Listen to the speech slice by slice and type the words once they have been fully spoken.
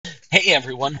Hey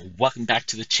everyone, welcome back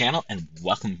to the channel and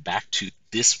welcome back to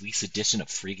this week's edition of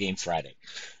Free Game Friday.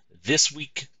 This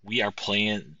week we are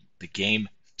playing the game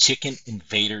Chicken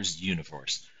Invaders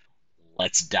Universe.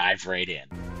 Let's dive right in.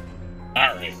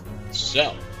 Alright,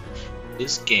 so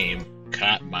this game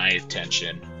caught my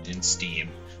attention in Steam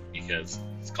because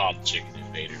it's called Chicken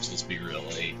Invaders. Let's be real,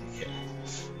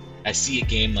 I see a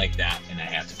game like that and I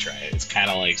have to try it. It's kind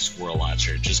of like Squirrel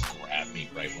Launcher, it just grabbed me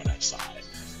right when I saw it.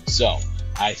 So,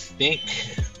 I think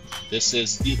this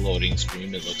is the loading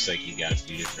screen. It looks like you got a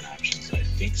few different options. I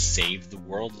think Save the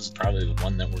World is probably the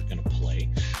one that we're going to play.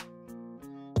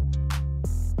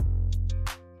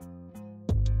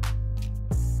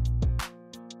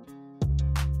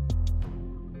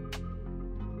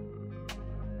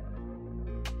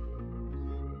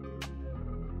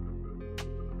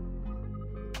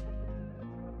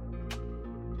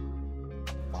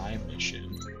 My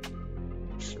mission.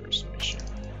 First mission.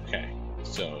 Okay.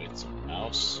 So it's a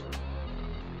mouse.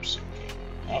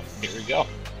 Oh, here we go.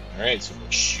 Alright, so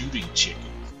we're shooting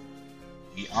chickens.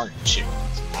 We aren't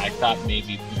chickens. I thought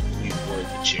maybe we were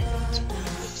the chickens, but it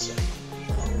looks like we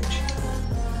aren't.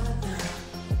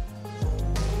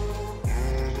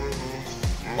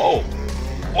 Oh!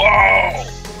 Whoa!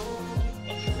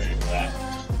 Wasn't ready for that.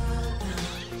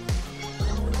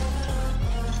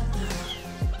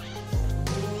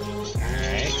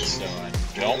 Alright, so I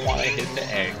don't want to hit the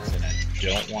eggs, and I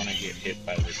don't want to get hit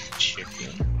by the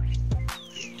chicken.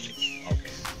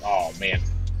 Okay. Oh, man.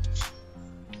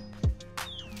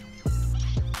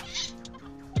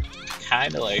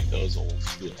 Kind of like those old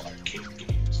school arcade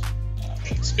games,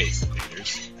 like Space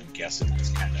Invaders. I'm guessing that's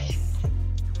kind of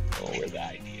where the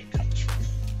idea comes from.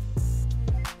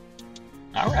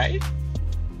 Alright.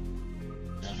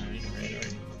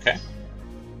 Alright. Okay.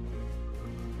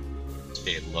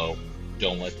 Stay low.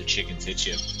 Don't let the chickens hit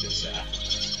you, because,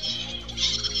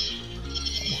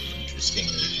 interesting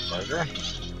burger.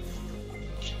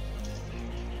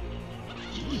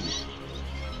 Ooh.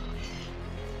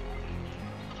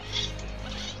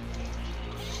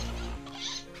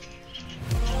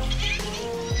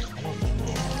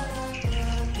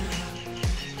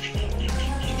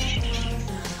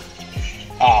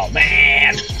 Oh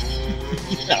man!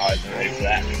 No, I wasn't ready for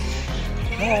that.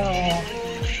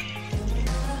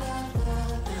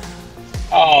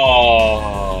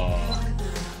 Oh.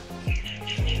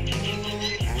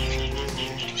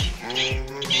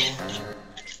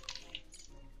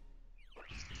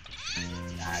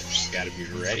 I just gotta be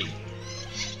ready.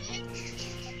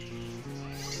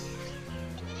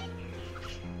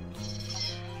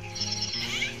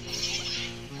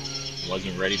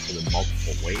 Wasn't ready for the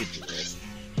multiple waves of this.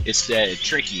 It's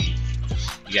tricky.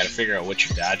 You gotta figure out what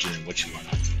you're dodging and what you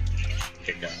wanna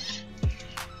pick up.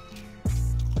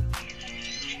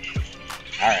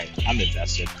 Alright, I'm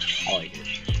invested. I like it.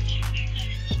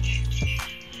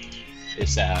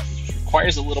 It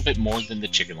requires a little bit more than the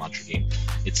Chicken Launcher game.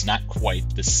 It's not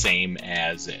quite the same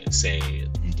as, say,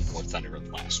 the War Thunder of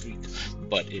last week,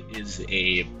 but it is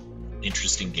a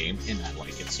interesting game, and I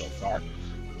like it so far.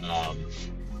 We're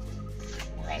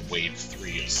on wave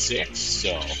 3 of 6,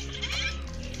 so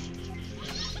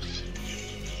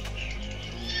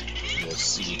we'll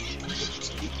see.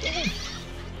 Just keep going.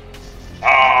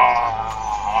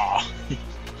 Ah!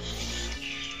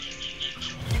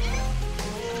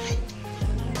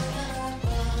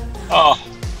 Oh.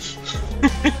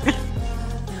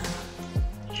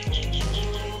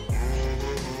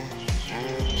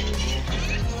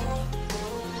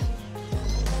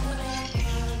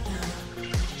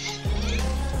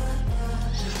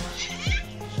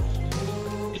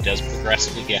 It does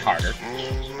progressively get harder,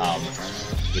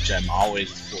 which I'm always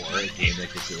for, a game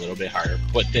that gets a little bit harder,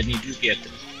 but then you do get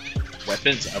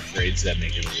weapons upgrades that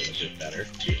make it a little bit better,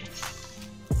 too.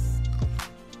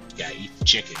 Yeah, eat the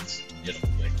chickens. It'll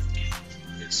like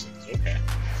this. Okay.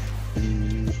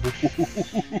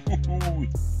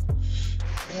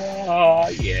 Oh,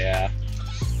 yeah.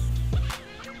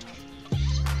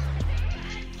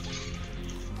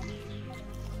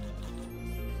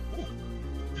 Ooh.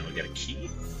 Now we got a key.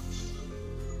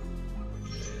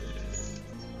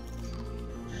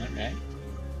 Alright.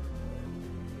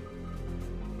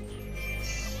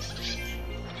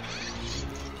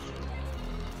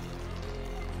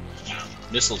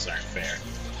 Missiles aren't fair.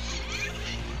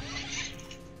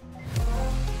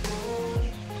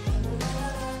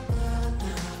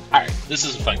 Alright, this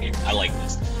is a fun game. I like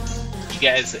this. You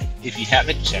guys, if you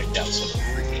haven't checked out some of the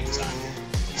free games on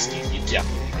Steam, you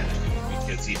definitely gotta do it,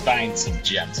 because you find some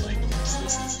gems like this.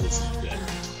 This is good.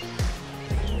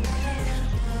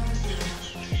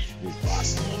 Ooh,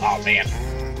 awesome. Oh man.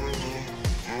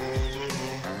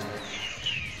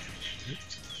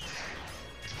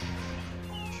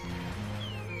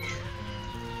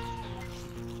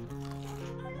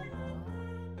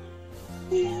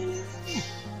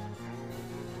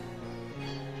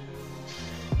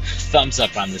 thumbs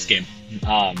up on this game.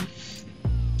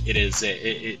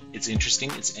 It's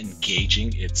interesting. It's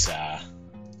engaging. It's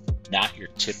not your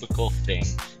typical thing.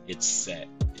 It's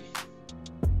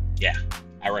yeah,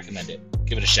 I recommend it.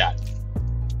 Give it a shot.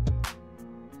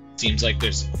 Seems like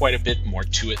there's quite a bit more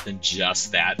to it than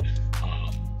just that.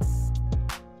 I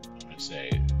want to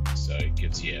say, so it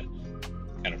gives you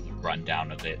kind of the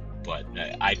rundown of it, but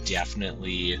I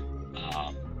definitely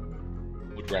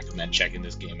would recommend checking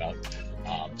this game out,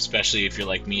 especially if you're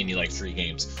like me and you like free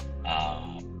games.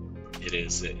 It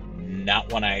is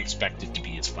not one I expected to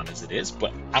be as fun as it is,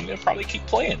 but I'm going to probably keep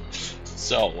playing.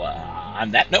 So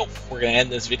on that note, we're going to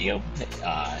end this video.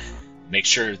 Make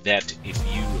sure that if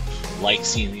you like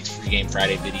seeing these Free Game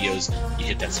Friday videos, you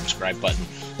hit that subscribe button,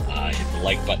 hit the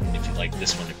like button if you like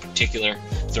this one in particular.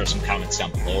 Throw some comments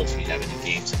down below if you have any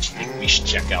games that you think we should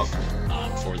check out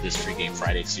for this Free Game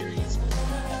Friday series.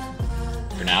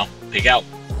 For now, pig out.